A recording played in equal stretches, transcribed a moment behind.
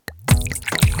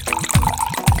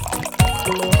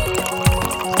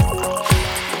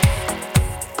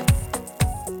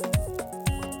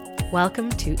Welcome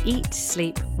to Eat,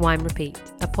 Sleep, Wine, Repeat,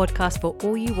 a podcast for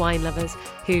all you wine lovers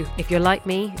who, if you're like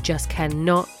me, just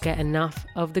cannot get enough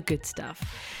of the good stuff.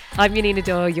 I'm Janina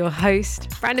Dorr, your host,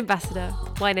 brand ambassador,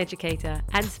 wine educator,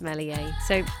 and sommelier.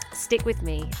 So stick with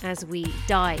me as we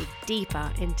dive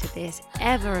deeper into this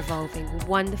ever-evolving,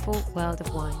 wonderful world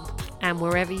of wine. And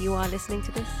wherever you are listening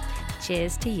to this,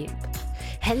 cheers to you.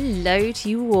 Hello to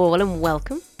you all and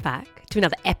welcome back to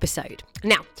another episode.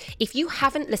 Now, if you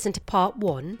haven't listened to part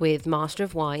 1 with Master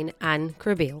of Wine Anne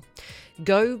Krehbiel,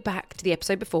 go back to the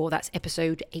episode before, that's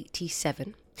episode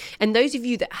 87. And those of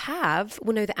you that have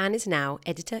will know that Anne is now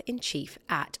editor-in-chief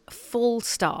at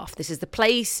Falstaff. This is the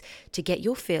place to get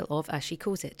your fill of, as she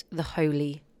calls it, the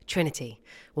Holy Trinity: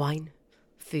 wine,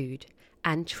 food,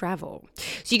 and travel.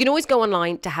 So you can always go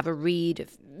online to have a read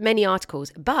of many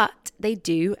articles, but they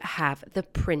do have the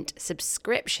print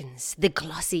subscriptions, the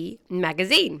glossy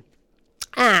magazine.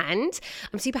 And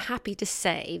I'm super happy to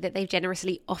say that they've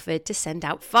generously offered to send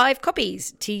out 5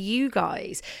 copies to you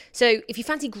guys. So if you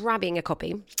fancy grabbing a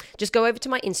copy, just go over to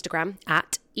my Instagram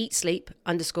at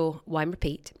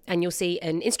eatsleep_winerepeat, and you'll see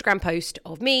an Instagram post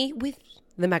of me with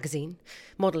the magazine,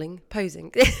 modelling,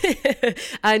 posing.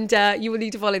 And you will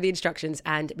need to follow the instructions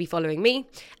and be following me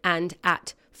and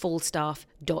at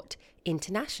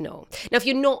falstaff.international. Now, if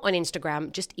you're not on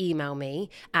Instagram, just email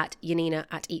me at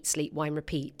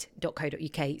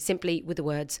janina@eatsleepwinerepeat.co.uk, simply with the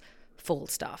words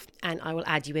Falstaff, and I will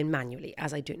add you in manually,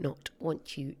 as I do not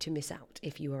want you to miss out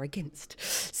if you are against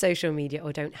social media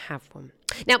or don't have one.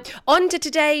 Now, on to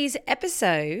today's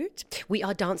episode. We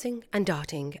are dancing and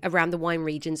darting around the wine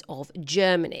regions of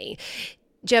Germany.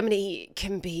 Germany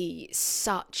can be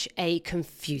such a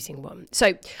confusing one.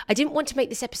 So I didn't want to make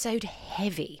this episode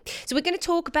heavy. So we're going to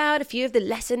talk about a few of the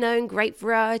lesser known grape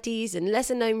varieties and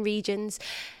lesser known regions.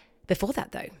 Before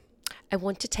that, though, I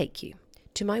want to take you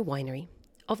to my winery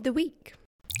of the week.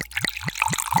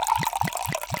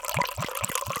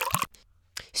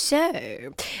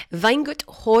 So, Weingut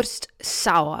Horst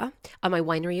Sauer are my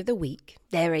winery of the week.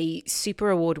 They're a super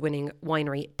award-winning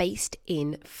winery based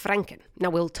in Franken. Now,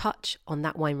 we'll touch on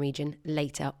that wine region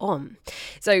later on.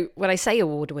 So, when I say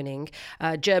award-winning,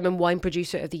 German Wine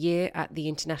Producer of the Year at the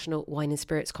International Wine and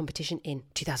Spirits Competition in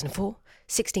 2004,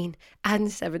 16 and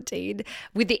 17.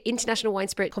 With the International Wine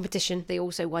Spirit Competition, they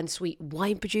also won Sweet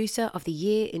Wine Producer of the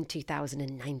Year in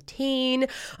 2019.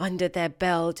 Under their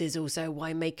belt is also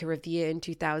Winemaker of the Year in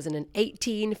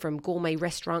 2018 from Gourmet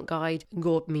Restaurant Guide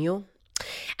Gourmet Mignon.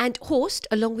 And Horst,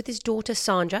 along with his daughter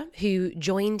Sandra, who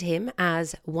joined him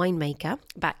as winemaker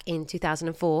back in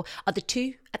 2004, are the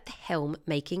two at the helm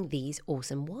making these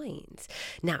awesome wines.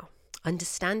 Now,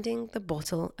 understanding the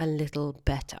bottle a little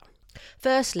better.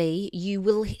 Firstly, you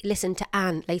will listen to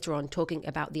Anne later on talking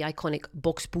about the iconic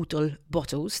Bocksbeutel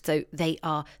bottles. So they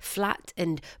are flat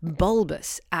and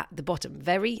bulbous at the bottom.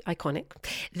 Very iconic.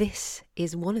 This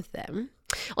is one of them.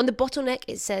 On the bottleneck,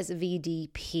 it says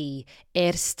VDP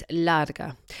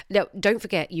Erstlager. Now, don't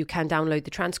forget, you can download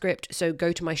the transcript, so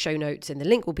go to my show notes and the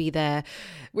link will be there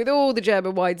with all the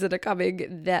German wines that are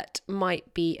coming. That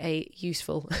might be a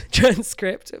useful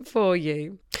transcript for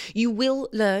you. You will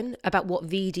learn about what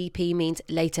VDP means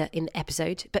later in the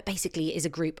episode, but basically it is a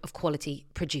group of quality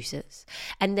producers.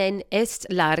 And then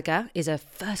Erstlager is a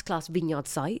first-class vineyard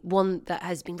site, one that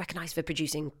has been recognised for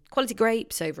producing quality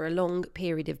grapes over a long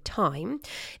period of time.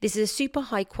 This is a super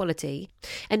high quality,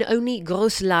 and only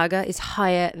Grosslager is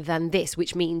higher than this,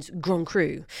 which means Grand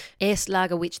Cru.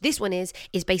 Erstlager, which this one is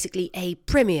basically a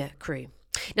Premier Cru.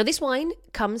 Now, this wine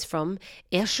comes from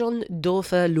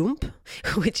Eschondorfer Lump,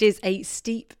 which is a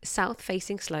steep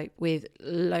south-facing slope with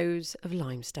loads of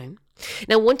limestone.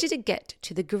 Now, I wanted to get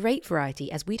to the grape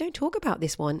variety, as we don't talk about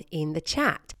this one in the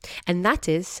chat, and that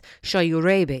is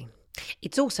Charolais.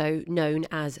 It's also known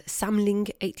as Samling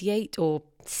 88 or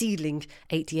Seedling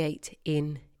 88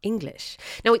 in English.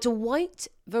 Now, it's a white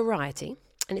variety,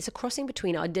 and it's a crossing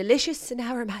between our delicious and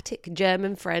aromatic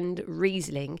German friend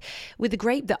Riesling with a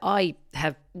grape that I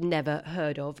have never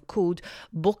heard of called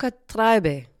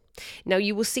Boccatraube. Now,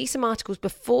 you will see some articles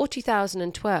before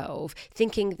 2012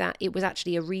 thinking that it was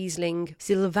actually a Riesling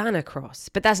Silvaner cross,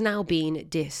 but that's now been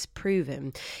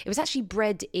disproven. It was actually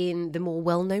bred in the more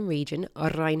well-known region,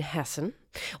 Rheinhessen,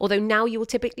 although now you will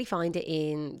typically find it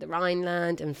in the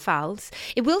Rhineland and Pfalz.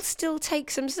 It will still take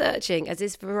some searching, as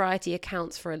this variety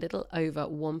accounts for a little over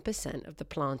 1% of the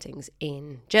plantings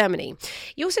in Germany.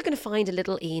 You're also going to find a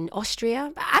little in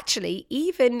Austria, actually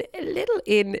even a little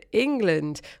in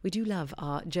England. We do love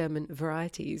our German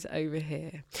varieties over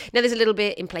here. Now, there's a little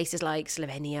bit in places like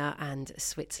Slovenia and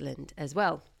Switzerland as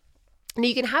well. Now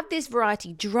you can have this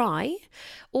variety dry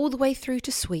all the way through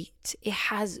to sweet. It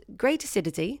has great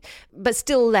acidity, but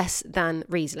still less than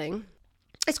Riesling.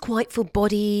 It's quite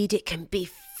full-bodied. It can be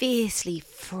fiercely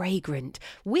fragrant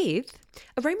with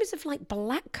aromas of like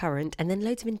blackcurrant and then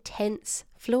loads of intense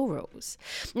florals.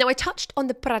 Now, I touched on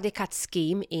the Predikat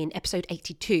scheme in episode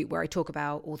 82, where I talk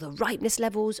about all the ripeness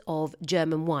levels of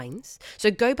German wines.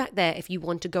 So go back there if you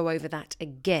want to go over that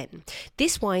again.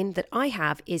 This wine that I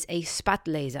have is a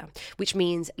Spätlese, which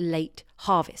means late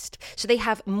harvest. So they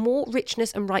have more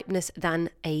richness and ripeness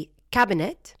than a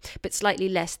Cabernet, but slightly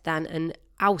less than an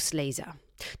Auslese.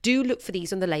 Do look for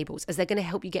these on the labels, as they're going to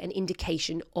help you get an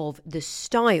indication of the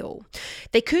style.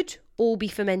 They could all be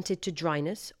fermented to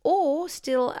dryness or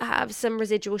still have some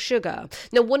residual sugar.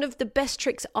 Now, one of the best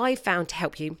tricks I found to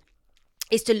help you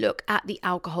is to look at the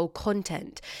alcohol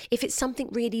content. If it's something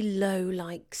really low,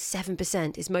 like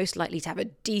 7%, is most likely to have a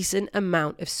decent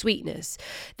amount of sweetness.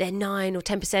 Then 9 or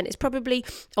 10% is probably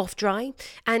off dry.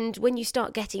 And when you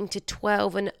start getting to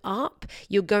 12 and up,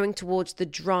 you're going towards the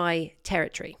dry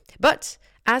territory. But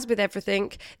as with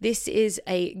everything, this is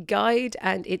a guide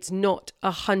and it's not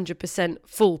 100%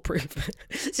 foolproof.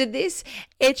 So this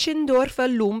Eschendorfer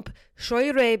Lump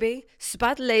Scheurebe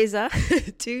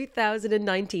Spätlese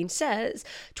 2019 says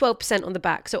 12% on the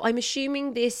back. So I'm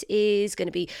assuming this is going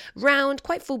to be round,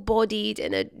 quite full-bodied,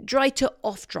 and a dry to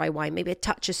off-dry wine, maybe a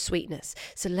touch of sweetness.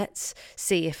 So let's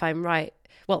see if I'm right.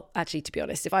 Well, actually, to be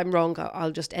honest, if I'm wrong,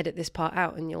 I'll just edit this part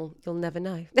out and you'll never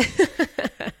know.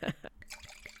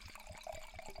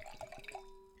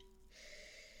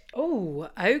 Oh,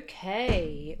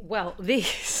 okay. Well,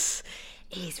 this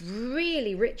is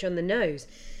really rich on the nose.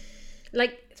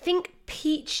 Like, think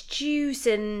peach juice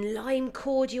and lime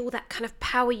cordial, that kind of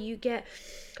power you get.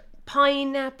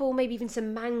 Pineapple, maybe even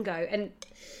some mango. And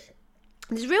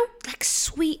there's a real, like,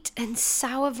 sweet and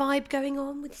sour vibe going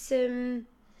on with some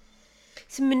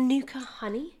Manuka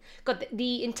honey. God,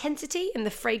 the intensity and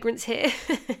the fragrance here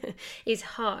is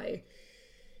high.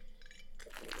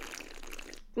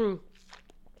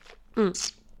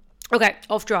 Okay,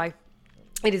 off dry.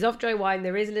 It is off dry wine.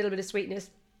 There is a little bit of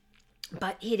sweetness,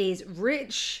 but it is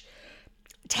rich,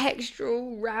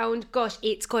 textural, round. Gosh,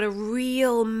 it's got a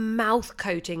real mouth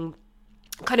coating,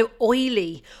 kind of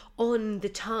oily on the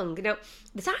tongue. Now,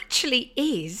 this actually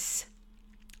is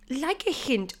like a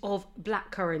hint of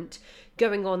blackcurrant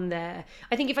going on there.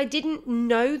 I think if I didn't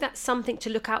know that's something to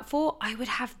look out for, I would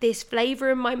have this flavour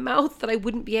in my mouth that I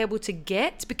wouldn't be able to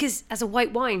get, because as a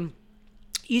white wine,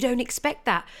 you don't expect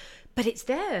that, but it's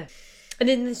there. And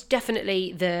then there's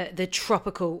definitely the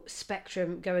tropical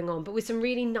spectrum going on, but with some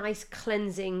really nice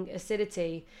cleansing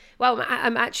acidity. Well,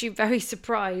 I'm actually very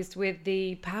surprised with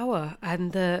the power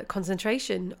and the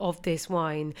concentration of this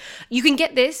wine. You can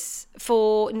get this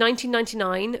for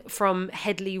 $19.99 from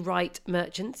Headley Wright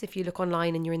Merchants if you look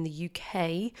online and you're in the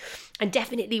UK. And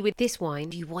definitely with this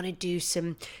wine, you want to do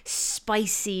some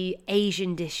spicy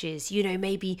Asian dishes, you know,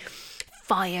 maybe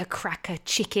firecracker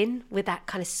chicken with that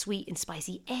kind of sweet and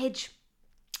spicy edge.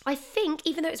 I think,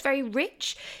 even though it's very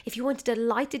rich, if you wanted a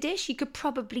lighter dish, you could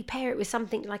probably pair it with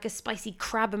something like a spicy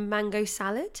crab and mango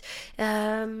salad,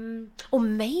 or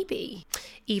maybe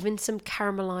even some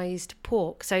caramelized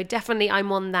pork. So definitely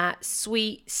I'm on that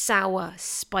sweet, sour,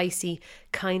 spicy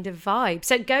kind of vibe.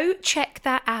 So go check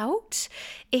that out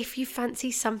if you fancy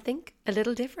something a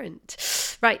little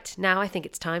different. Right, now I think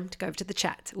it's time to go over to the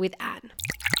chat with Anne.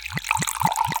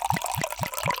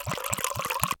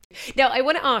 Now, I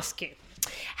want to ask you,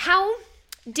 how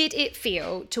did it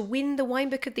feel to win the Wine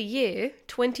Book of the Year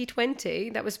 2020?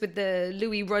 That was with the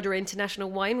Louis Roeder International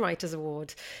Wine Writers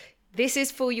Award. This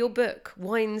is for your book,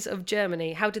 Wines of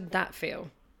Germany. How did that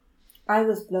feel? I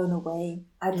was blown away.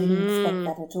 I didn't expect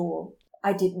that at all.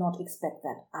 I did not expect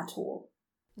that at all.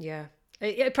 Yeah.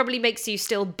 It probably makes you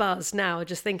still buzz now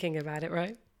just thinking about it,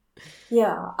 right?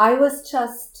 Yeah, I was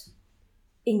just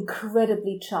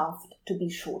incredibly chuffed to be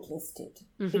shortlisted,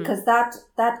 because that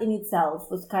in itself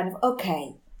was kind of,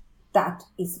 okay, that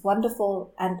is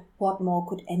wonderful, and what more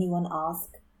could anyone ask?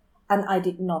 And I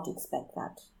did not expect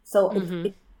that. So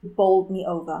it bowled me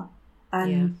over,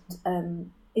 and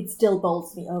it still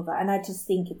bowls me over. And I just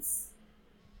think it's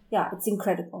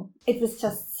incredible. It was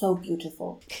just so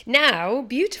beautiful. Now,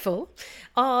 beautiful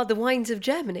are the wines of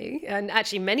Germany, and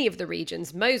actually many of the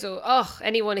regions. Mosel,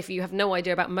 anyone, if you have no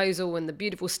idea about Mosel and the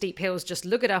beautiful steep hills, just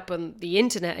look it up on the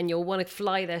internet and you'll want to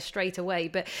fly there straight away.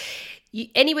 But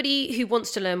anybody who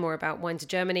wants to learn more about wines of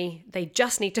Germany, they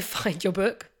just need to find your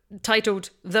book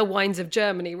titled The Wines of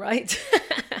Germany, right?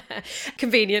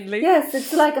 Conveniently. Yes,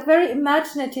 it's like a very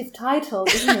imaginative title,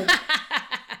 isn't it?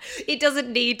 It doesn't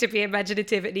need to be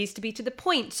imaginative. It needs to be to the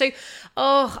point. So,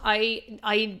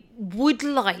 I would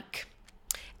like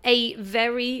a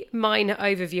very minor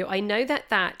overview. I know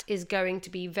that is going to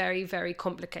be very, very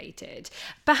complicated.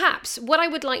 Perhaps what I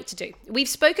would like to do, we've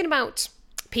spoken about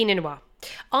Pinot Noir.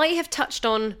 I have touched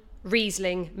on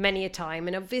Riesling many a time,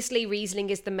 and obviously Riesling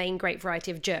is the main grape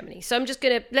variety of Germany. So I'm just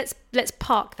gonna let's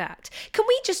park that. Can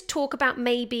we just talk about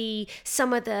maybe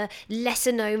some of the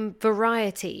lesser known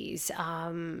varieties,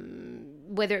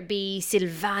 whether it be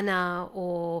Silvaner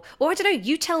or I don't know.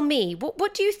 You tell me.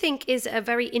 What do you think is a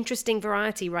very interesting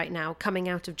variety right now coming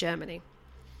out of Germany?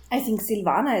 I think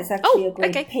Silvaner is actually a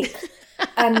great pick,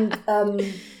 and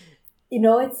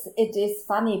it is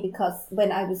funny because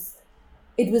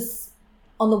it was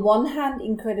on the one hand,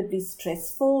 incredibly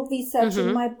stressful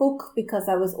researching my book because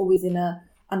I was always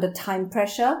under time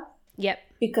pressure. Yep.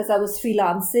 Because I was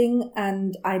freelancing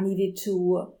and I needed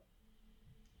to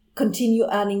continue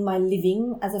earning my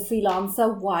living as a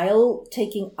freelancer while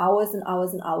taking hours and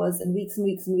hours and hours and weeks and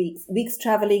weeks and weeks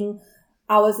traveling,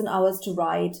 hours and hours to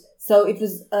write. So it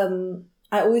was,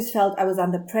 I always felt I was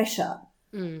under pressure.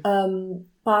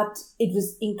 But it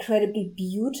was incredibly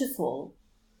beautiful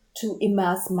to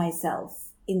immerse myself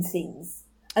in things.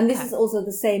 And this is also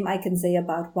the same I can say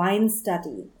about wine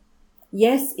study.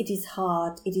 Yes, it is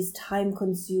hard. It is time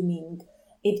consuming.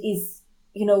 It is,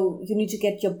 you need to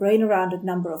get your brain around a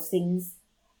number of things.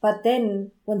 But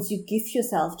then once you give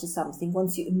yourself to something,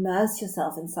 once you immerse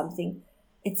yourself in something,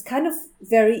 it's kind of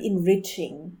very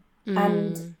enriching.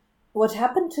 And what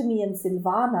happened to me in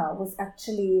Silvaner was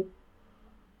actually,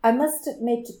 I must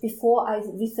admit, before I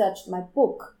researched my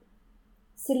book,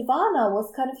 Silvaner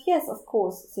was kind of, yes, of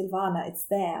course, Silvaner, it's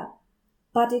there.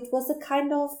 But it was a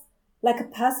kind of like a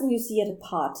person you see at a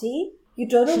party. You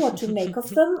don't know what to make of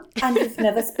them, and you've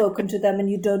never spoken to them, and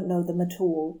you don't know them at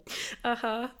all.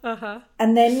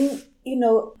 And then,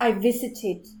 I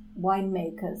visited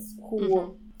winemakers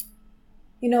who,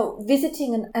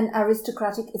 visiting an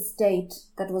aristocratic estate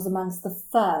that was amongst the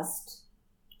first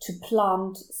to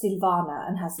plant Silvaner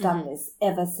and has done this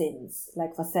ever since,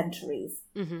 like for centuries.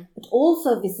 But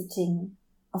also visiting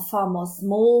a far more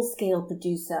small-scale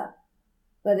producer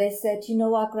where they said,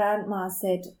 our grandma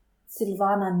said,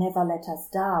 Silvaner never let us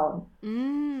down.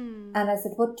 And I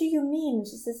said, what do you mean?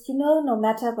 She says, no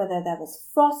matter whether there was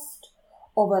frost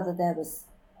or whether there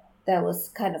was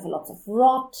kind of lots of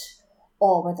rot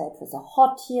or whether it was a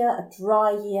hot year, a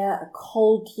dry year, a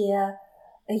cold year,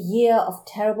 a year of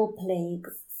terrible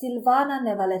plagues, Silvaner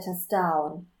never let us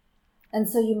down. And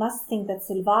so you must think that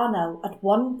Silvaner at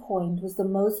one point was the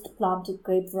most planted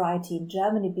grape variety in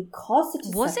Germany because it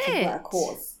is such a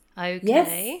workhorse. Okay.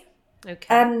 Yes. Okay.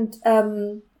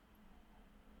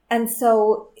 And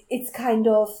so it's kind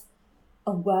of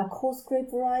a workhorse grape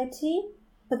variety.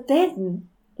 But then,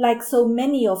 like so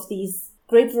many of these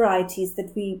grape varieties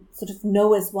that we sort of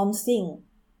know as one thing,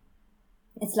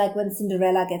 it's like when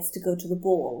Cinderella gets to go to the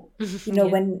ball.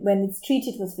 When it's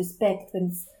treated with respect,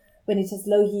 when it has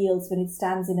low yields, when it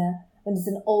stands when it's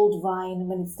an old vine,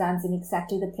 when it stands in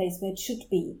exactly the place where it should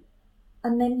be.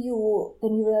 And then you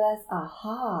realize,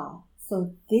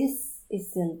 so this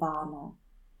is Silvaner.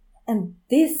 And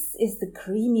this is the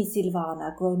creamy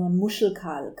Silvaner grown on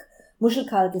Muschelkalk.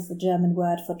 Muschelkalk is the German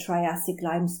word for Triassic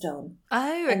limestone.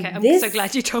 Oh, okay. I'm so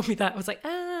glad you told me that. I was like,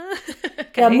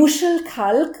 okay. Yeah,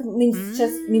 Muschelkalk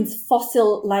means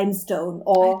fossil limestone,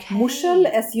 or Muschel,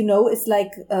 as you know, is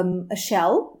like a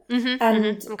shell,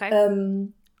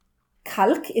 and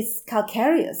kalk is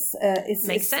calcareous.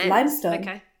 Makes sense. Limestone.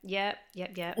 Okay. Yeah.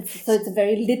 So it's a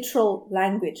very literal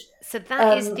language. So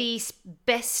that is the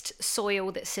best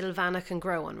soil that Silvaner can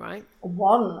grow on, right?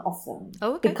 One of them.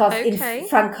 Oh, okay. Because in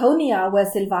Franconia, where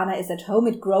Silvaner is at home,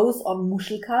 it grows on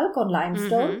Muschelkalk, on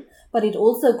limestone, but it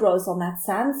also grows on that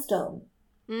sandstone.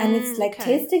 And it's like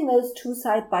tasting those two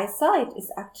side by side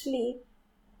is actually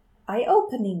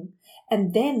eye-opening.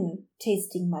 And then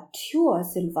tasting mature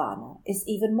Silvaner is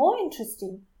even more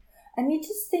interesting. And you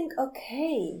just think,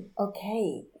 okay,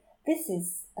 this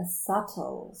is a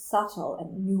subtle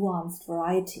and nuanced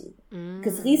variety.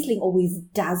 Because Riesling always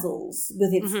dazzles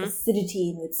with its acidity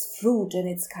and its fruit and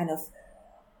its kind of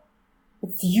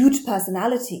its huge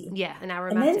personality. Yeah, and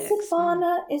aromatics. And then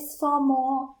Silvaner is far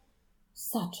more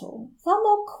subtle, far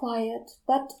more quiet.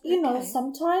 But,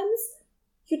 sometimes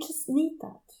you just need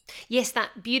that. Yes,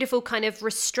 that beautiful kind of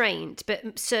restraint,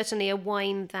 but certainly a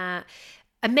wine that...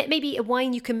 maybe a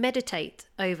wine you can meditate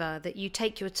over, that you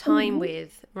take your time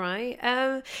with, right?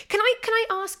 Can I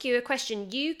ask you a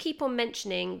question? You keep on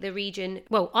mentioning the region.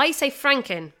 Well, I say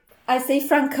Franken. I say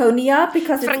Franconia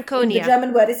because Franconia. the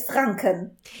German word is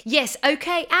Franken. Yes,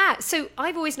 okay. So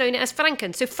I've always known it as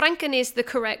Franken. So Franken is the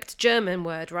correct German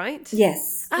word, right?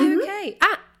 Yes. Okay.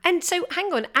 And so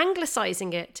hang on,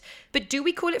 anglicising it. But do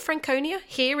we call it Franconia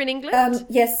here in England?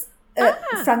 Yes.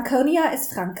 Franconia is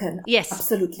Franken. Yes.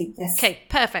 Absolutely. Yes. Okay,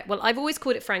 perfect. Well, I've always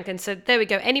called it Franken. So there we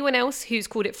go. Anyone else who's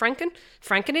called it Franken?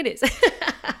 Franken it is.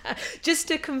 Just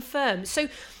to confirm. So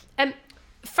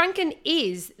Franken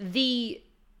is the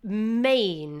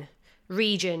main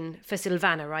region for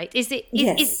Silvana, right?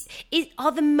 Yes.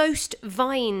 Are the most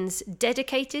vines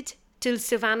dedicated to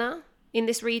Silvana in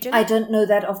this region? I don't know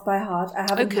that off by heart. I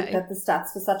haven't looked at the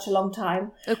stats for such a long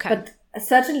time. Okay. But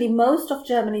certainly most of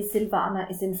Germany's Silvana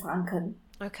is in Franken.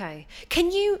 Okay. Can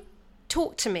you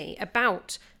talk to me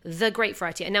about the grape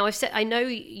variety? And now I know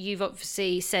you've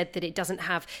obviously said that it doesn't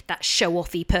have that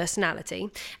show-offy personality,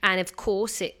 and of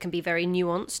course it can be very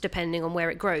nuanced depending on where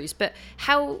it grows. But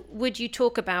how would you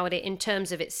talk about it in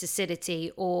terms of its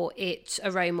acidity or its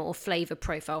aroma or flavour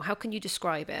profile? How can you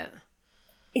describe it?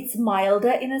 It's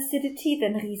milder in acidity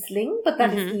than Riesling, but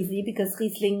that is easy because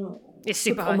Riesling is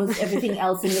super puts almost everything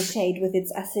else in the shade with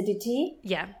its acidity.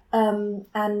 Yeah.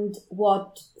 And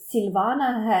what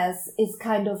Silvana has is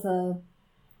kind of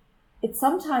it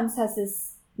sometimes has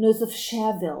this nose of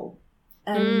Chervil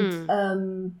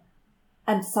and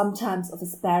sometimes of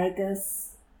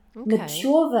asparagus. Okay.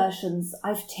 Mature versions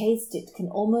I've tasted can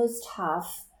almost have,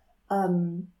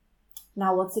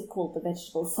 now what's it called, the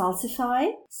vegetable?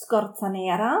 Salsify, scorza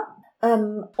nera,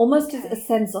 almost a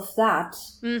sense of that,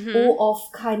 or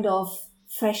of kind of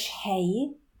fresh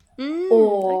hay.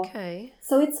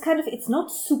 So it's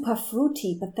not super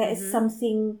fruity, but there is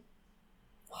something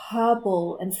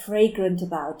herbal and fragrant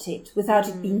about it without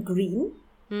it being green.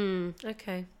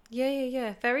 Okay.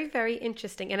 Yeah. Very, very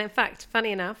interesting. And in fact,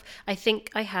 funny enough, I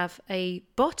think I have a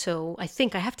bottle. I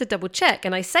think I have to double check.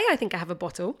 And I say I think I have a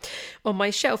bottle on my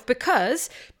shelf because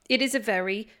it is a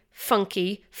very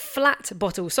funky, flat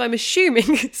bottle. So I'm assuming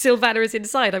Silvana is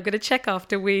inside. I'm going to check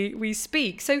after we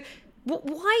speak. So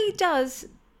why does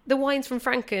the wines from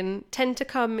Franken tend to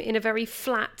come in a very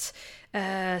flat,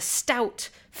 stout,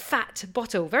 fat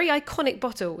bottle? Very iconic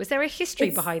bottle. Is there a history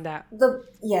behind that?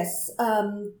 Yes.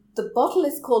 The bottle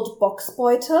is called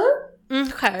Boxbeutel.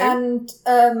 Okay. And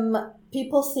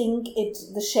people think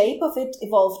the shape of it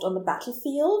evolved on the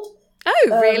battlefield.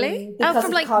 Oh, really? Because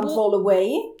it can't roll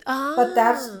away. But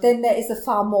then there is a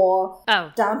far more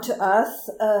down-to-earth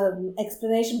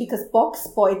explanation, because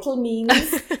Boxbeutel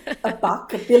means a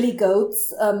buck, a billy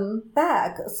goat's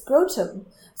bag, a scrotum.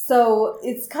 So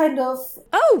it's kind of...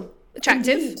 Oh,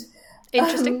 attractive. Indeed,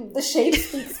 interesting. The shape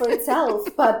speaks for itself,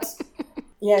 but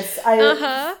yes,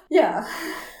 yeah.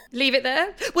 Leave it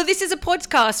there. Well, this is a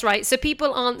podcast, right? So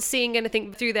people aren't seeing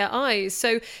anything through their eyes.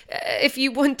 So if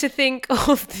you want to think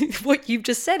of what you've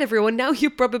just said, everyone, now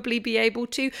you'll probably be able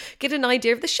to get an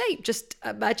idea of the shape. Just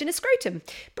imagine a scrotum.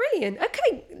 Brilliant.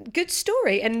 Okay, good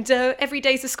story. And every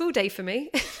day's a school day for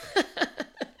me.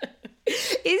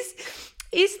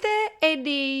 Is there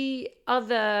any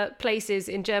other places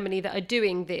in Germany that are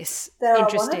doing this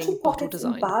interesting bottle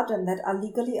design? There are 1 or 2 pockets in Baden that are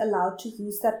legally allowed to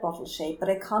use that bottle shape, but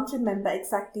I can't remember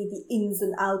exactly the ins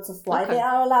and outs of why they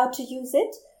are allowed to use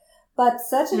it. But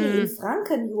certainly in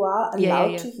Franken, you are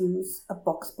allowed to use a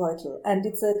Boxbeutel. And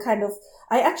it's a kind of...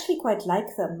 I actually quite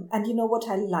like them. And you know what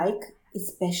I like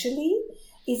especially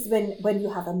is when you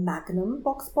have a Magnum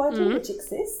Boxbeutel, which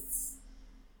exists.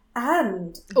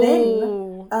 And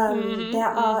then there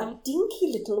are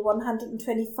dinky little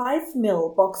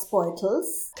 125ml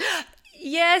Boxbeutels.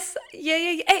 Yes,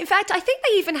 yeah. In fact, I think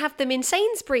they even have them in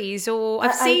Sainsbury's, or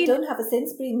I've seen... I don't have a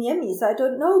Sainsbury near me, so I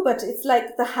don't know, but it's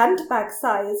like the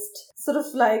handbag-sized, sort of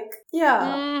like,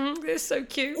 yeah. They're so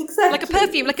cute. Exactly. Like a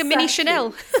perfume, like a mini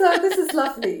Chanel. So this is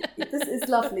lovely. This is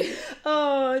lovely.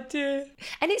 Oh, dear.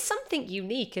 And it's something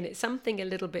unique, and it's something a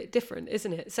little bit different,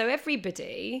 isn't it? So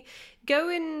everybody... Go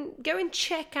and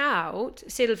check out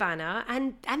Silvana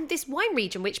and this wine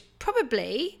region, which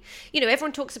probably,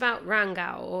 everyone talks about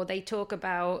Rheingau or they talk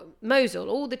about Mosel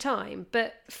all the time,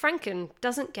 but Franken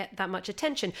doesn't get that much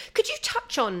attention. Could you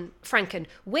touch on Franken?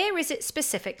 Where is it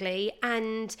specifically,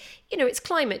 and its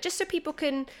climate, just so people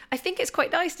can? I think it's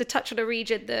quite nice to touch on a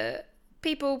region that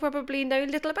people probably know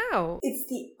little about. It's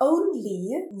the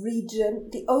only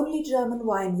German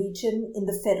wine region in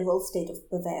the federal state of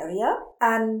Bavaria.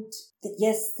 And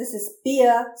yes, this is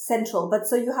beer central. But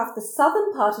so you have the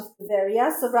southern part of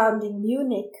Bavaria surrounding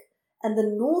Munich and the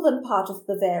northern part of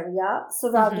Bavaria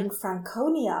surrounding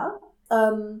Franconia.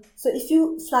 So if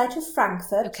you fly to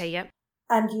Frankfurt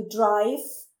and you drive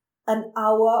an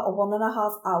hour or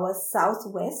 1.5 hours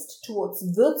southwest towards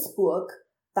Würzburg,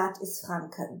 that is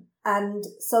Franken. And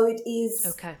so it is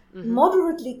Okay.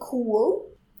 moderately cool.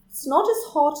 It's not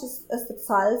as hot as the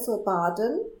Pfalz or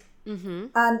Baden.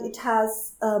 And it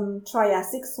has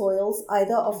Triassic soils,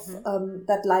 either of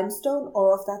that limestone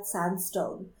or of that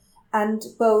sandstone. And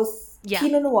both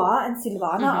Pinot Noir and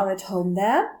Silvaner are at home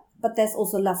there. But there's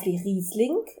also lovely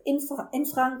Riesling in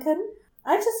Franken.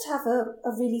 I just have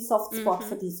a really soft spot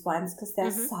for these wines because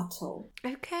they're subtle.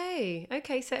 Okay.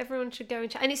 So everyone should go and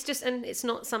check. And it's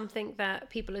not something that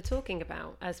people are talking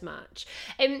about as much.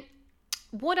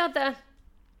 What other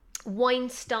wine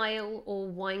style or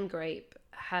wine grape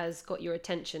has got your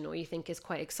attention or you think is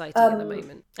quite exciting at the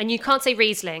moment? And you can't say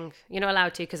Riesling. You're not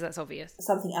allowed to because that's obvious.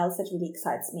 Something else that really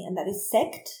excites me, and that is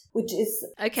Sekt, which is...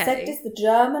 Okay. Sekt is the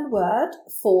German word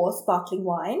for sparkling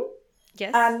wine.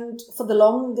 Yes. And for the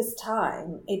longest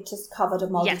time, it just covered a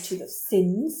multitude of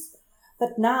sins.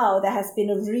 But now there has been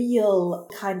a real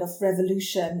kind of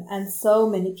revolution, and so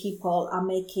many people are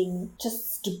making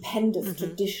just stupendous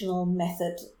traditional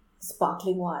method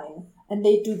sparkling wine. And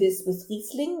they do this with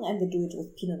Riesling, and they do it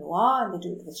with Pinot Noir, and they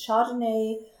do it with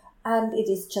Chardonnay. And it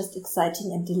is just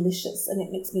exciting and delicious, and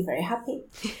it makes me very happy.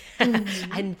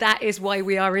 And that is why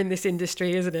we are in this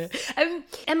industry, isn't it?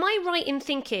 Am I right in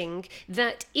thinking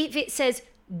that if it says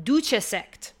Duce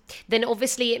Sekt, then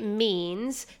obviously it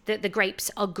means that the grapes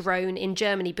are grown in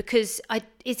Germany? Because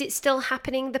is it still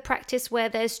happening, the practice where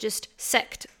there's just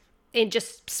Sekt in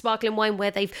just sparkling wine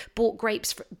where they've bought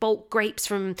bulk grapes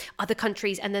from other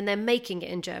countries and then they're making it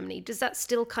in Germany? Does that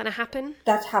still kind of happen?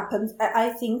 That happens. I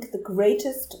think the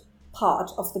greatest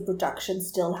part of the production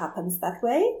still happens that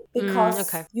way,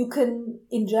 because you can,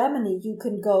 in Germany, you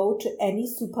can go to any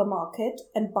supermarket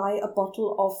and buy a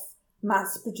bottle of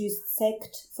mass-produced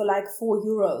Sekt for like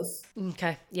 €4.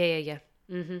 Okay. Yeah.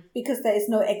 Because there is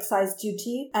no excise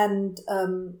duty, and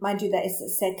mind you, there is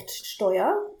a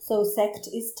Sektsteuer, so Sekt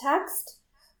is taxed,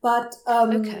 but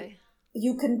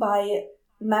you can buy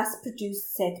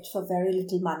mass-produced Sekt for very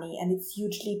little money, and it's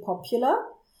hugely popular.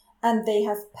 And they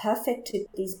have perfected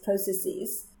these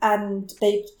processes, and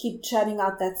they keep churning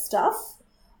out that stuff,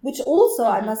 which also,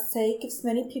 I must say, gives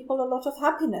many people a lot of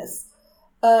happiness.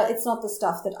 It's not the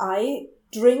stuff that I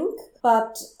drink,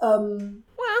 but...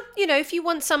 well, if you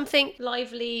want something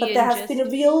lively... But there has been a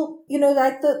real,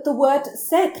 like the word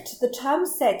sect, the term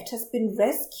sect has been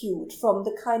rescued from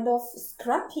the kind of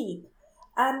scrap heap.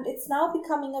 And it's now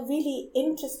becoming a really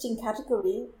interesting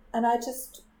category. And I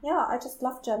just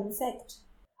love German sect.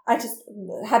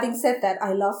 Having said that,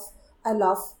 I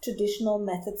love traditional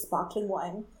method sparkling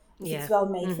wine. It's well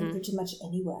made from pretty much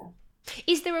anywhere.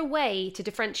 Is there a way to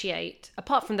differentiate,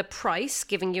 apart from the price,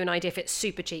 giving you an idea if it's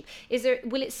super cheap?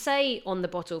 Will it say on the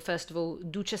bottle, first of all,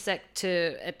 Duce Sekt,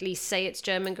 to at least say it's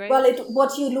German grape? Well,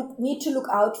 what you need to look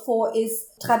out for is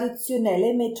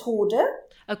traditionelle Methode.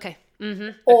 Okay.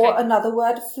 Or another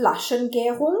word,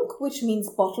 Flaschengärung, which means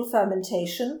bottle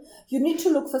fermentation. You need to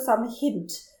look for some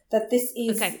hint that this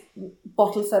is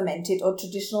bottle fermented or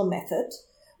traditional method.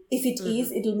 If it is,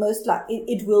 it'll most likely,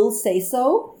 it will say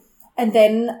so. And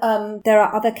then there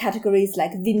are other categories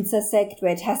like Winzer Sekt,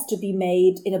 where it has to be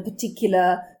made in a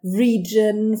particular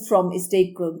region from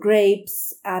estate-grown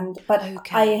grapes. But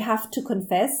I have to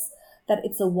confess that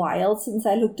it's a while since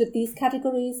I looked at these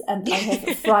categories, and I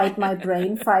have fried my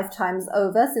brain 5 times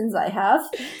over since I have.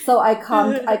 So I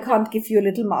can't give you a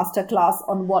little masterclass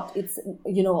on what it's,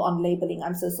 on labeling.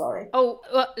 I'm so sorry. Oh,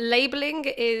 well, labeling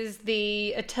is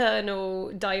the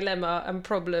eternal dilemma and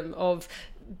problem of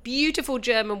beautiful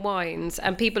German wines,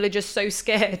 and people are just so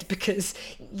scared because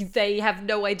they have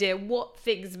no idea what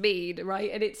things mean,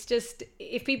 right? And it's just,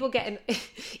 if people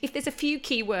if there's a few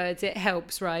keywords, it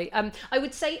helps, right? I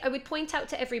would point out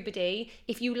to everybody,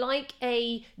 if you like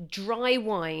a dry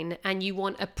wine and you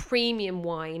want a premium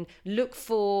wine, look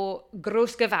for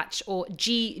Großgewächs or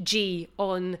GG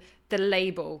on the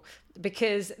label,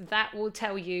 because that will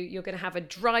tell you're going to have a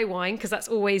dry wine, because that's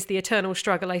always the eternal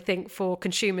struggle, I think, for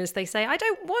consumers. They say, I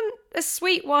don't want a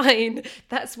sweet wine.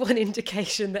 That's one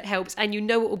indication that helps. And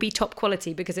it will be top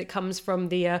quality because it comes from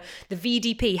the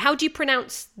VDP. How do you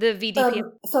pronounce the VDP?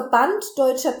 Verband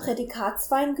Deutscher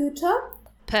Prädikatsweingüter.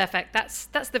 Perfect.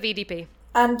 That's the VDP.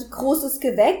 And Großes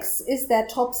Gewächs is their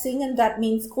top thing, and that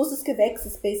means Großes Gewächs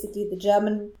is basically the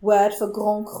German word for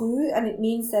Grand Cru, and it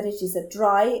means that it is a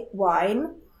dry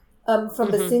wine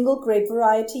from the single grape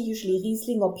variety, usually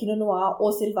Riesling or Pinot Noir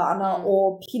or Silvaner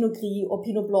or Pinot Gris or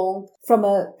Pinot Blanc, from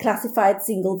a classified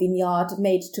single vineyard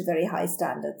made to very high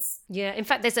standards. Yeah, in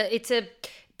fact, it's a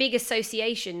big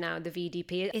association now, the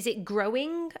VDP. Is it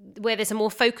growing, where there's a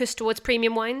more focus towards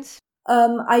premium wines?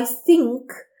 I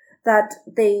think that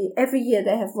every year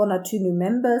they have 1 or 2 new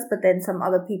members, but then some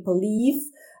other people leave.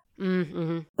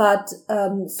 Mm-hmm. But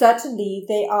certainly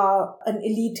they are an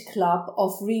elite club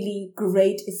of really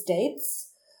great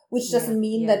estates, which doesn't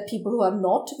mean that people who are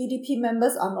not VDP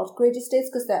members are not great estates,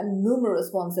 because there are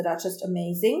numerous ones that are just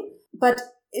amazing. But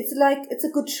it's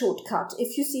a good shortcut.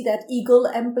 If you see that eagle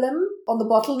emblem on the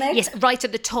bottleneck. Yes, right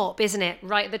at the top, isn't it?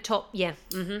 Right at the top, yeah.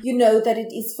 Mm-hmm. You know that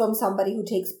it is from somebody who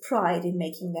takes pride in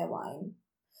making their wine,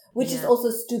 which is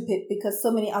also stupid because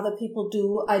so many other people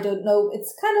do. I don't know.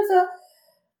 It's kind of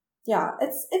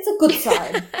it's a good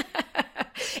sign.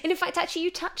 And in fact, actually,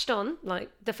 you touched on like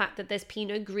the fact that there's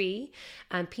Pinot Gris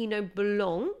and Pinot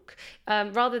Blanc.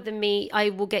 Rather than me,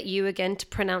 I will get you again to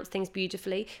pronounce things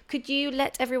beautifully. Could you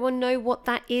let everyone know what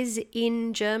that is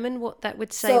in German, what that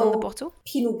would say on the bottle?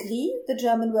 Pinot Gris, the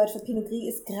German word for Pinot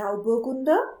Gris is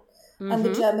Grauburgunder. Mm-hmm. And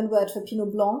the German word for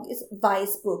Pinot Blanc is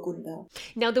Weißburgunder.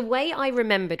 Now, the way I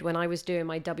remembered when I was doing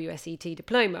my WSET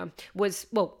diploma was,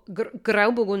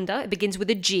 Grauburgunder, it begins with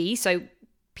a G, so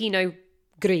Pinot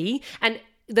Gris. And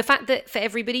the fact that for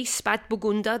everybody,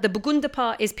 Spätburgunder, the Burgunder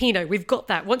part is Pinot. We've got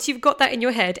that. Once you've got that in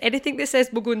your head, anything that says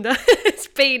Burgunder is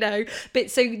Pinot.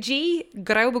 But so G,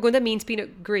 Grauburgunder, means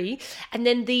Pinot Gris. And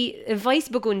then the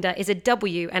Weißburgunder is a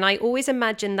W. And I always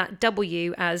imagine that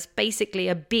W as basically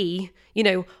a B,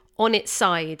 on its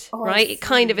side, right? It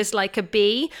kind of is like a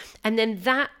B. And then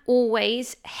that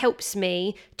always helps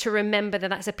me to remember that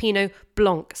that's a Pinot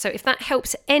Blanc. So if that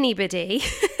helps anybody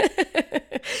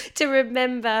to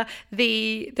remember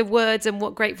the words and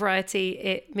what grape variety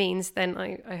it means, then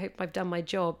I hope I've done my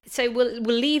job. So we'll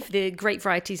leave the grape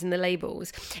varieties and the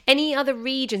labels. Any other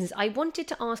regions? I wanted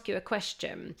to ask you a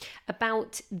question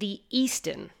about the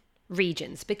Eastern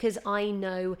regions, because I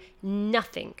know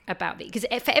nothing about these.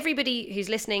 Because for everybody who's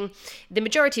listening, the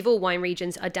majority of all wine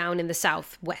regions are down in the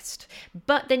southwest.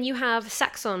 But then you have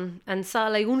Saxon and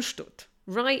Saale-Unstrut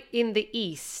right in the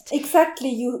east.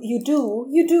 Exactly, you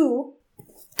do.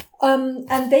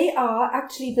 And they are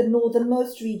actually the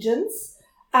northernmost regions.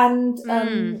 And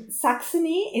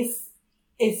Saxony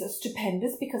is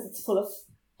stupendous because it's full of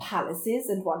palaces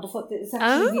and wonderful. It's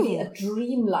actually really a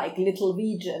dreamlike little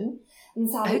region. And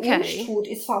Saale-Unstrut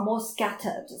is far more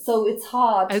scattered, so it's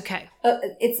hard. Okay.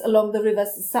 It's along the rivers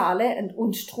Saale and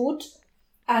Unstrut,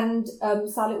 and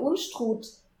Saale-Unstrut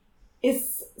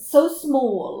is so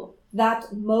small that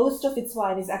most of its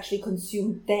wine is actually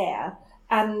consumed there.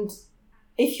 And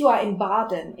if you are in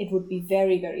Baden, it would be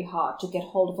very, very hard to get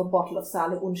hold of a bottle of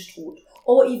Saale-Unstrut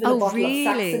or even a bottle of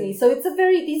Saxony. So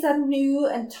these are new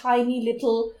and tiny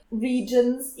little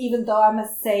regions, even though I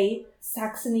must say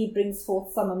Saxony brings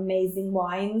forth some amazing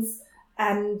wines.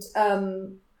 And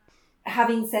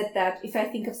having said that, if I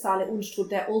think of Saale-Unstrut,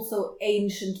 there are also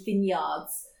ancient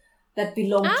vineyards that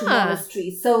belong to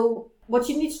monasteries. So what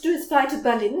you need to do is fly to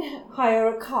Berlin,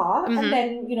 hire a car, and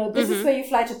then, this is where you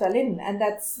fly to Berlin, and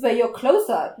that's where you're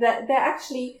closer. They're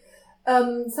actually,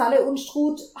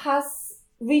 Saale-Unstrut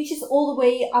reaches all the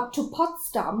way up to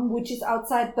Potsdam, which is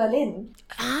outside Berlin.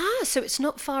 So it's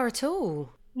not far at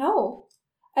all. No.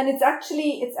 And it's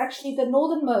actually the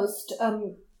northernmost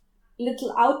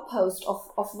little outpost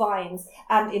of vines.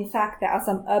 And in fact, there are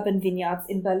some urban vineyards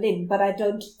in Berlin, but I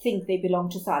don't think they belong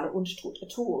to Saale-Unstrut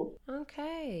at all.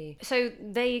 Okay. So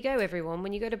there you go, everyone.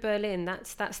 When you go to Berlin,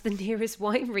 that's the nearest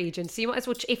wine region. So you might as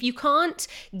well, if you can't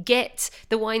get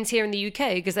the wines here in the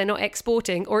UK because they're not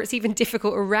exporting, or it's even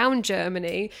difficult around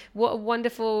Germany, what a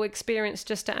wonderful experience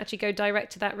just to actually go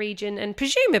direct to that region. And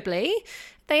presumably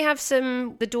they have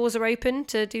the doors are open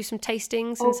to do some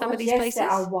tastings in some of these places. There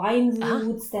are wine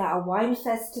routes, there are wine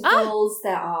festivals,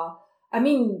 there are,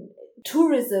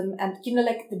 tourism, and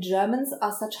like the Germans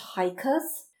are such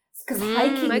hikers, because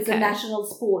hiking is a national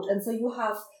sport, and so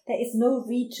there is no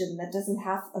region that doesn't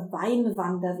have a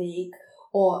Weinwanderweg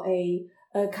or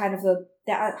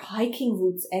there are hiking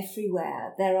routes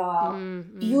everywhere. There are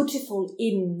beautiful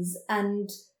inns, and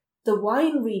the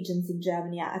wine regions in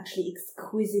Germany are actually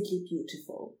exquisitely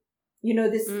beautiful.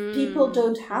 People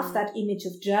don't have that image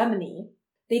of Germany.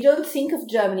 They don't think of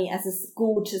Germany as a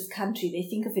gorgeous country. They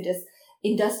think of it as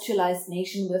industrialized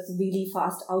nation with really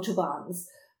fast autobahns.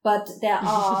 But there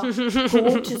are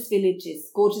gorgeous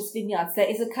villages, gorgeous vineyards. There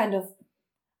is a kind of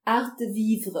art de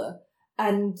vivre,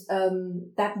 and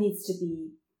that needs to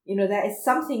be, there is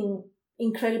something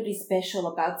incredibly special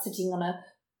about sitting on a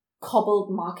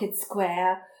cobbled market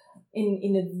square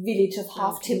in a village of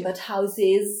half-timbered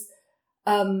houses.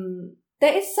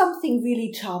 There is something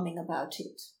really charming about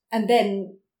it. And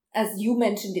then, as you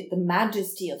mentioned it, the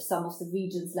majesty of some of the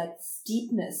regions, like the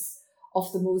steepness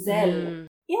of the Moselle.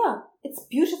 it's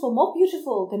beautiful, more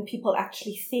beautiful than people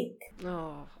actually think.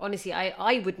 Oh, honestly,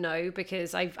 I would know,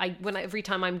 because every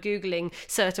time I'm Googling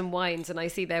certain wines and I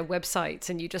see their websites,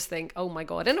 and you just think, oh my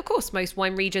God. And of course, most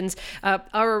wine regions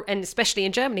are, and especially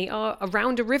in Germany, are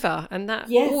around a river. And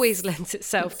that always lends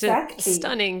itself to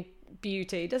stunning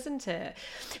beauty, doesn't it?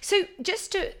 So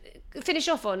just to finish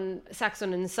off on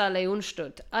Saxon and Saale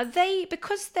Unstrut, are they,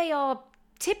 because they are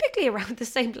typically around the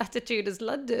same latitude as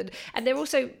London, and they're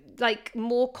also like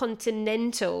more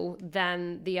continental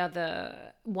than the other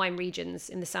wine regions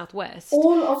in the southwest?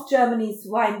 All of Germany's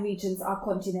wine regions are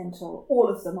continental. All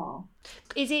of them are.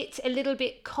 Is it a little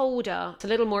bit colder? It's a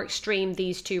little more extreme,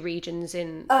 these two regions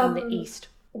in the east?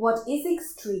 What is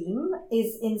extreme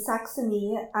is in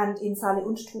Saxony and in Saale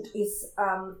Unstrut is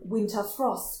winter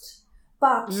frost.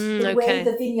 But the way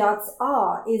the vineyards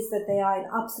are is that they are in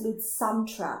absolute sun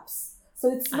traps.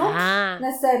 So it's not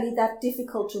necessarily that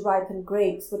difficult to ripen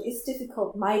grapes. What is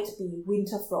difficult might be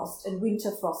winter frost and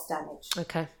winter frost damage.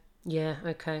 Okay. Yeah,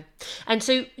 okay. And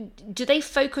so do they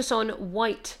focus on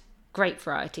white grape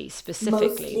varieties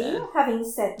specifically? Mostly. Having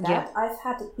said that, I've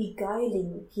had a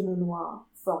beguiling Pinot Noir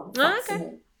from Saxony.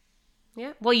 Okay.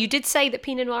 Yeah. Well, you did say that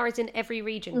Pinot Noir is in every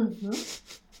region.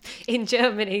 In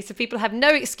Germany, so people have no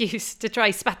excuse to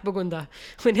try Spätburgunder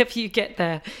whenever you get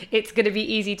there. It's going to be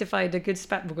easy to find a good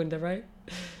Spätburgunder, right?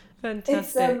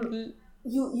 Fantastic.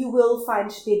 You will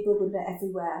find Spätburgunder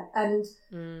everywhere, and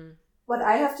what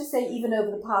I have to say, even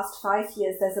over the past 5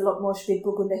 years, there's a lot more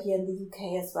Spätburgunder here in the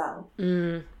UK as well.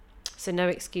 So no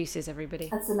excuses, everybody.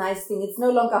 That's a nice thing. It's no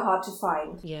longer hard to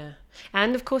find. Yeah.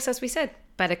 And of course, as we said,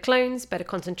 better clones, better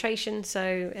concentration.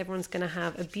 So everyone's going to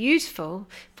have a beautiful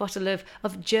bottle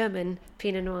of German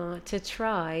Pinot Noir to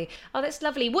try. Oh, that's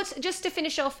lovely. Just to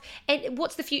finish off,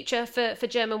 what's the future for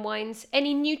German wines?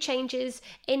 Any new changes?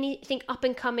 Anything up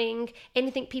and coming?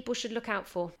 Anything people should look out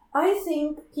for? I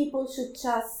think people should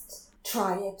just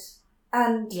try it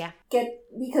and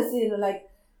because,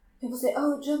 people say,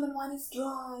 oh, German wine is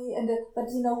dry. But,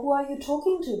 who are you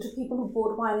talking to? To people who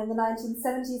bought wine in the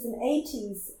 1970s and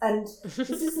 80s. And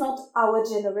this is not our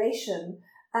generation.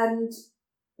 And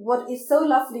what is so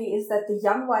lovely is that the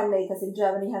young winemakers in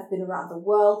Germany have been around the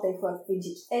world. They've worked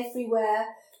vintage everywhere.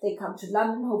 They come to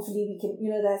London. Hopefully we can,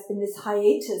 there's been this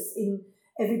hiatus in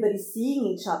everybody seeing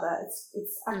each other.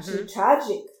 It's actually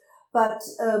tragic. But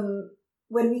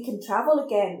when we can travel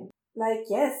again,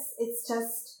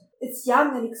 it's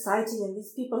young and exciting, and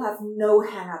these people have no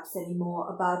hang-ups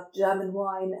anymore about German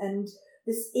wine, and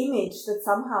this image that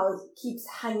somehow keeps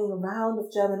hanging around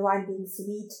of German wine being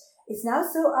sweet is now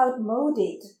so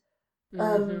outmoded.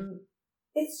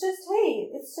 It's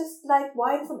just like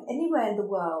wine from anywhere in the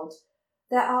world.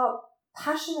 There are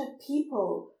passionate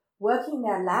people working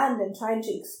their land and trying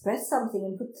to express something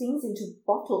and put things into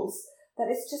bottles that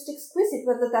is just exquisite,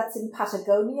 whether that's in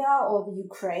Patagonia or the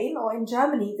Ukraine or in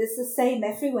Germany. It's the same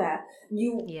everywhere.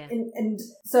 And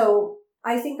so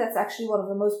I think that's actually one of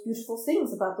the most beautiful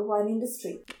things about the wine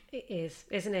industry. It is,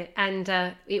 isn't it? And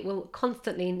it will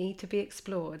constantly need to be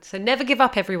explored. So never give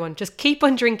up, everyone. Just keep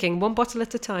on drinking, one bottle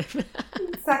at a time.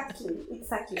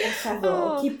 Exactly. And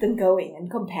several. Keep them going and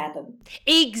compare them.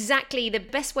 Exactly. The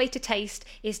best way to taste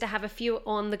is to have a few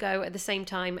on the go at the same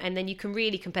time, and then you can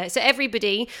really compare. So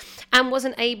everybody, Anne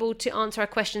wasn't able to answer our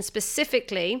question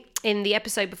specifically in the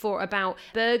episode before about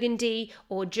Burgundy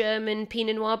or German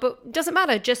Pinot Noir, but doesn't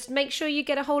matter. Just make sure you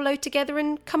get a whole load together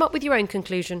and come up with your own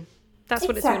conclusion. That's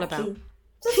what it's all about.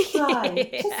 Just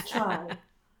try. Just try.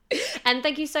 And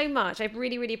thank you so much. I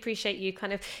really, really appreciate you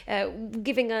kind of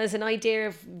giving us an idea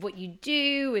of what you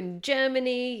do in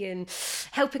Germany and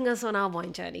helping us on our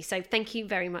wine journey. So thank you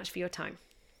very much for your time.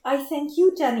 I thank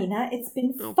you, Janina. It's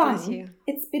been fun. Bless you.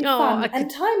 It's been fun. And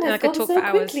time has gone so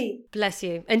quickly. Bless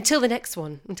you. Until the next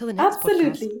one. Until the next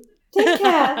Absolutely. podcast. Take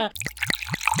care.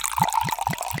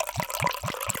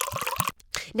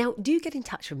 Now, do get in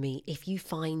touch with me if you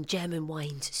find German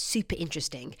wines super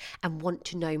interesting and want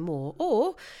to know more,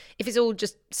 or if it's all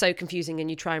just so confusing and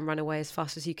you try and run away as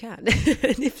fast as you can.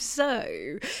 And if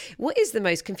so, what is the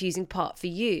most confusing part for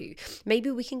you? Maybe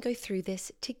we can go through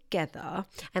this together,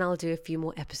 and I'll do a few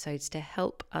more episodes to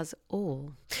help us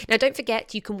all. Now, don't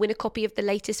forget, you can win a copy of the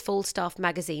latest Falstaff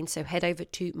magazine, so head over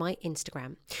to my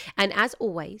Instagram. And as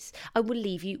always, I will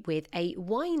leave you with a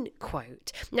wine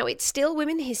quote. Now, it's still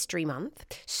Women History Month,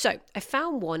 so I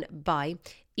found one by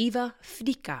Eva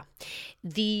Fricka,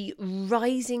 the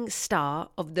rising star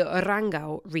of the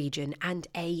Rheingau region and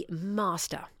a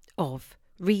master of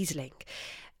Riesling.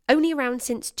 Only around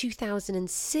since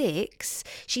 2006,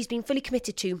 she's been fully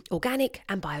committed to organic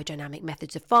and biodynamic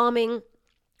methods of farming,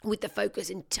 With the focus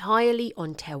entirely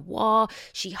on terroir,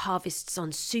 she harvests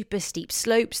on super steep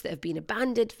slopes that have been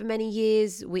abandoned for many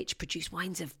years, which produce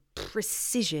wines of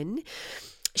precision.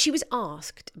 She was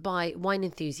asked by Wine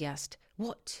Enthusiast,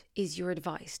 what is your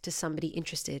advice to somebody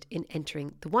interested in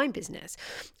entering the wine business?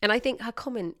 And I think her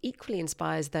comment equally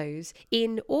inspires those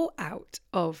in or out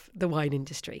of the wine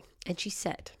industry. And she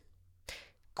said,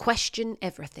 question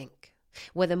everything.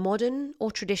 Whether modern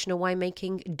or traditional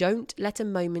winemaking, don't let a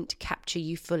moment capture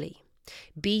you fully.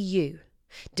 Be you.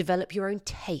 Develop your own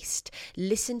taste.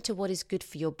 Listen to what is good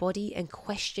for your body and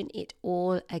question it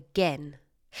all again.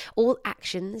 All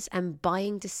actions and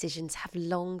buying decisions have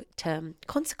long-term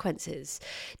consequences.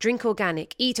 Drink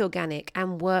organic, eat organic,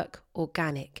 and work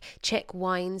organic. Check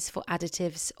wines for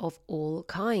additives of all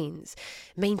kinds.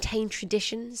 Maintain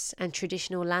traditions and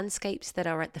traditional landscapes that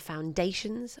are at the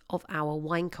foundations of our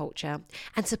wine culture,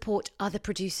 and support other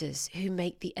producers who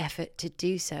make the effort to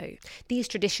do so. These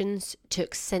traditions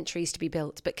took centuries to be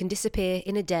built, but can disappear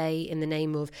in a day in the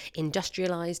name of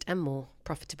industrialized and more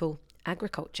profitable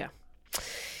agriculture.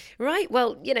 Right,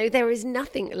 well, there is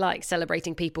nothing like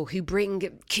celebrating people who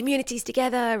bring communities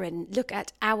together and look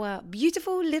at our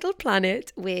beautiful little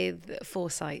planet with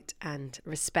foresight and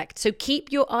respect. So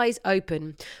keep your eyes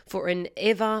open for an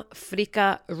Eva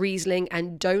Fricka Riesling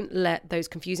and don't let those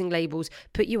confusing labels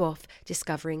put you off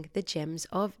discovering the gems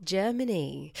of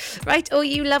Germany. Right, all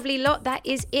you lovely lot, that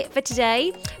is it for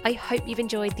today. I hope you've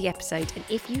enjoyed the episode, and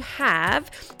if you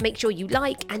have, make sure you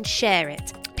like and share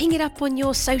it. Ping it up on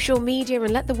your social media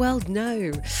and let the world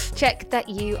know. Check that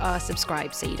you are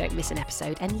subscribed so you don't miss an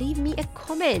episode, and leave me a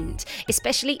comment,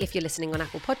 especially if you're listening on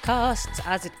Apple Podcasts,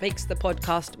 as it makes the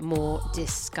podcast more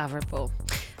discoverable.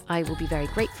 I will be very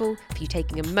grateful for you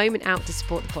taking a moment out to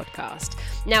support the podcast.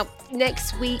 Now,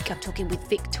 next week, I'm talking with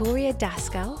Victoria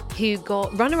Daskal, who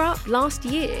got runner-up last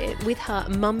year with her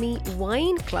Mummy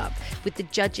Wine Club with the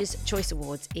Judges' Choice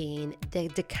Awards in the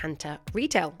Decanter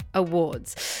Retail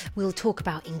Awards. We'll talk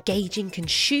about engaging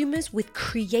consumers with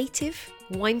creative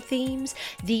wine themes,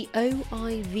 the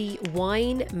OIV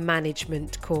wine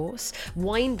management course,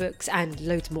 wine books, and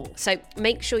loads more. So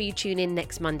make sure you tune in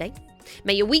next Monday.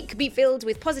 May your week be filled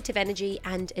with positive energy,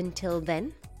 and until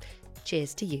then,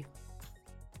 cheers to you.